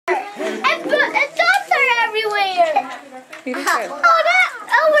You did good. Oh, that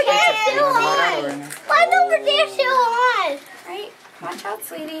over there still on. Why's over there still on? Right? Watch out,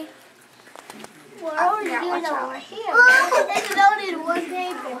 sweetie. We're already doing over here. Oh, there's only one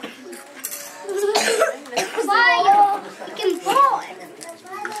table. Mario, you can pull it.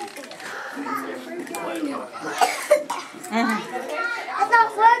 It's not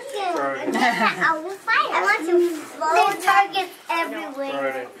working. I will fight. I want to throw targets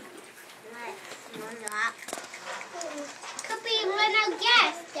everywhere. Could be run out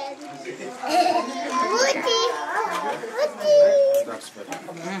gas then. Woody.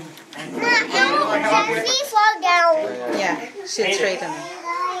 Please slow down. Yeah, she'll straighten it.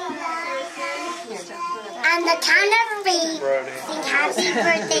 And the count of three. Sing happy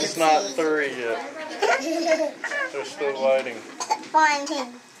birthday. It's not 3 yet. They're still waiting. One thing.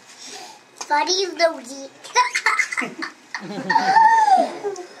 Buddy's Luigi.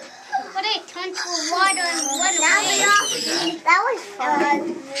 What a ton of water and what that was fun.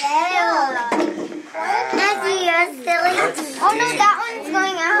 That's your silly. Oh no, that one's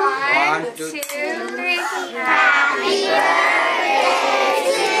going out. 1, 2, 3. Happy birthday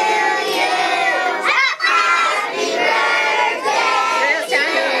to you. Happy birthday.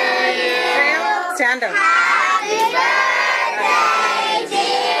 Stand up. Happy birthday,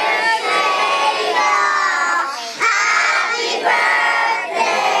 dear Shreya. Happy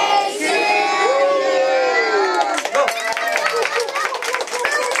birthday to you.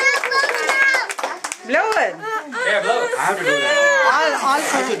 Blow it. Yeah, blow. I have to do that. All I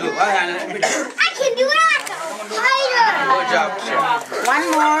have to do it. I can do that. Higher. Good job, Shreya. one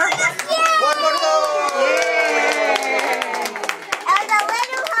more. One more go. And a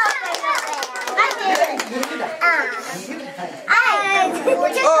little helper. I did it.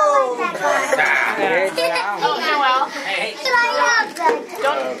 Oh, Noel.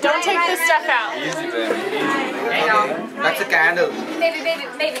 Don't take this stuff out. Easy, baby. Easy. That's a candle. Baby.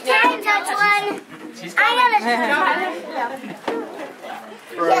 Can touch one. I gotta.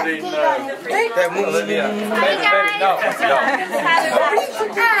 Brody, no. Hey, move, Olivia. Baby, no. Off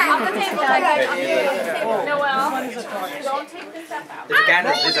the table. Noel. Don't take this stuff out. It's a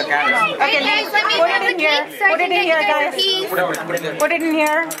candle. It's a candle. Okay, Guys, let me put have it in the here. cake so I Put it can in here, get guys. the piece. Put it in. Put it in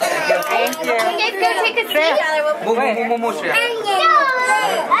here. Thank you. You guys go take a seat. Move, Shreya.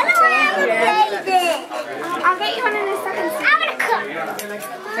 I don't want to play this. I'll get you one in a second. I'm gonna cook.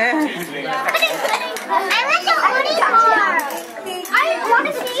 I like the hoodie car. I want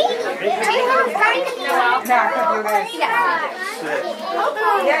to see. Do you have a friend? No, you guys.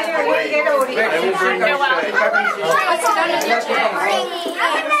 Yeah, you're going to get over They will bring you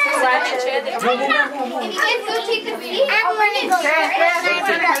shade. If you guys go take the seat, I'm going to go.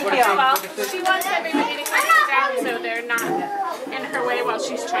 She wants everybody to come down so they're not in her way while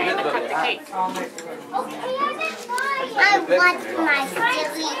she's trying to cut the cake. I want my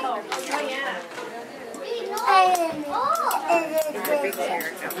silly.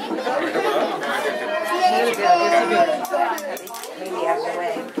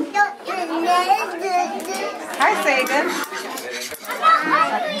 Hi, Sagan.